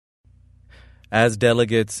As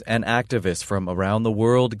delegates and activists from around the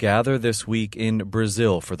world gather this week in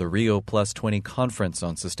Brazil for the Rio+20 Conference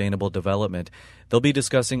on Sustainable Development, they'll be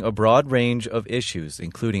discussing a broad range of issues,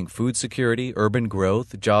 including food security, urban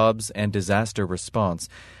growth, jobs, and disaster response.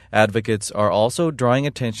 Advocates are also drawing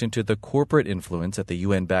attention to the corporate influence at the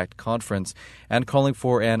UN-backed conference and calling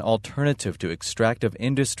for an alternative to extractive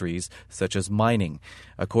industries such as mining.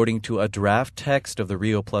 According to a draft text of the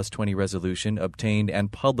Rio+20 resolution obtained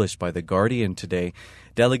and published by The Guardian today,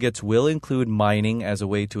 delegates will include mining as a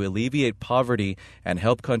way to alleviate poverty and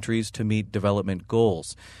help countries to meet development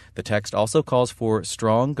goals. The text also calls for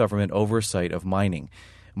strong government oversight of mining.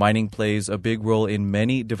 Mining plays a big role in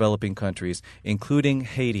many developing countries, including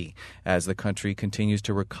Haiti, as the country continues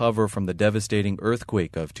to recover from the devastating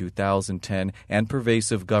earthquake of 2010 and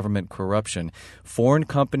pervasive government corruption. Foreign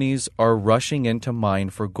companies are rushing in to mine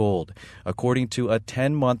for gold. According to a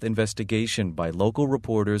 10-month investigation by local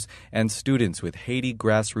reporters and students with Haiti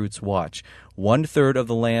Grassroots Watch, 1/3 of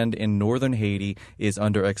the land in northern Haiti is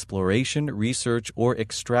under exploration, research, or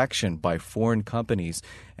extraction by foreign companies,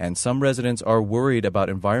 and some residents are worried about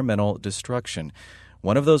environmental destruction.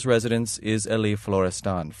 One of those residents is Elie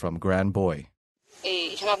Florestan from Grand Bois.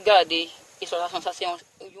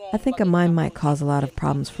 I think a mine might cause a lot of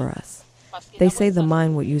problems for us. They say the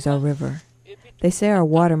mine will use our river. They say our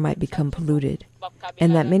water might become polluted,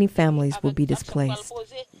 and that many families will be displaced.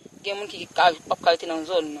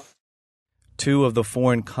 Two of the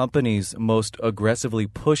foreign companies most aggressively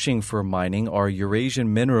pushing for mining are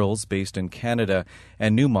Eurasian Minerals, based in Canada,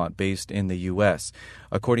 and Newmont, based in the U.S.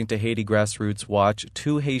 According to Haiti Grassroots Watch,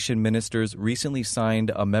 2 Haitian ministers recently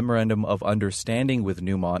signed a Memorandum of Understanding with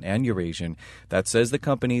Newmont and Eurasian that says the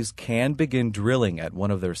companies can begin drilling at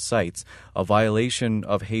one of their sites, a violation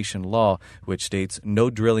of Haitian law, which states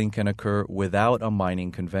no drilling can occur without a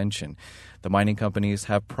mining convention. The mining companies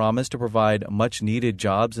have promised to provide much-needed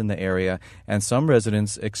jobs in the area, and some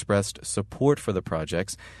residents expressed support for the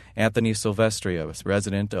projects. Anthony Silvestre, a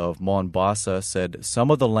resident of Morne Bossa, said some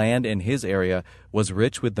of the land in his area was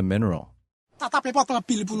rich with the mineral.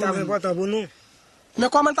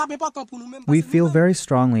 We feel very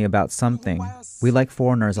strongly about something. We like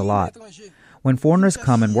foreigners a lot. When foreigners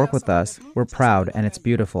come and work with us, we're proud and it's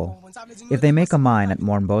beautiful. If they make a mine at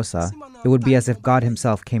Morne Bossa, it would be as if God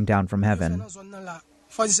himself came down from heaven.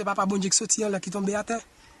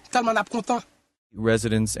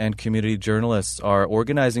 Residents and community journalists are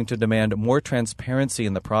organizing to demand more transparency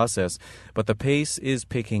in the process, but the pace is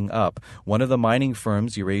picking up. One of the mining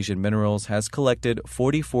firms, Eurasian Minerals, has collected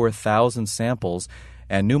 44,000 samples,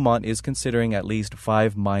 and Newmont is considering at least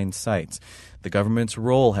 5 mine sites. The government's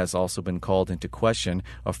role has also been called into question.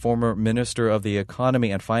 A former Minister of the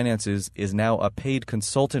Economy and Finances is now a paid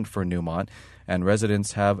consultant for Newmont, and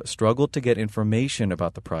residents have struggled to get information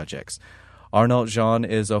about the projects. Arnolt Jean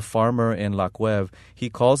is a farmer in Lakwev. He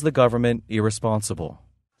calls the government irresponsible.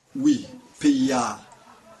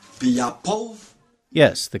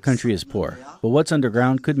 Yes, the country is poor, but what's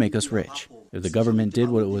underground could make us rich. If the government did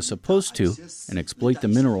what it was supposed to and exploit the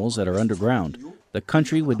minerals that are underground, the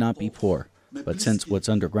country would not be poor. But since what's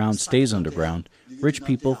underground stays underground, rich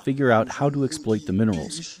people figure out how to exploit the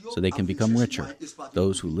minerals so they can become richer.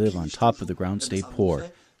 Those who live on top of the ground stay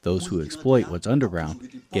poor. Those who exploit what's underground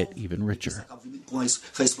get even richer.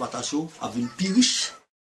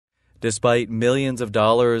 Despite millions of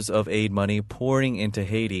dollars of aid money pouring into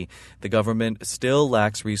Haiti, the government still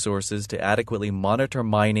lacks resources to adequately monitor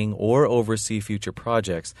mining or oversee future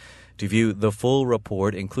projects. To view the full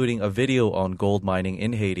report, including a video on gold mining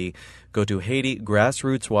in Haiti, go to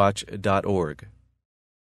HaitiGrassrootsWatch.org.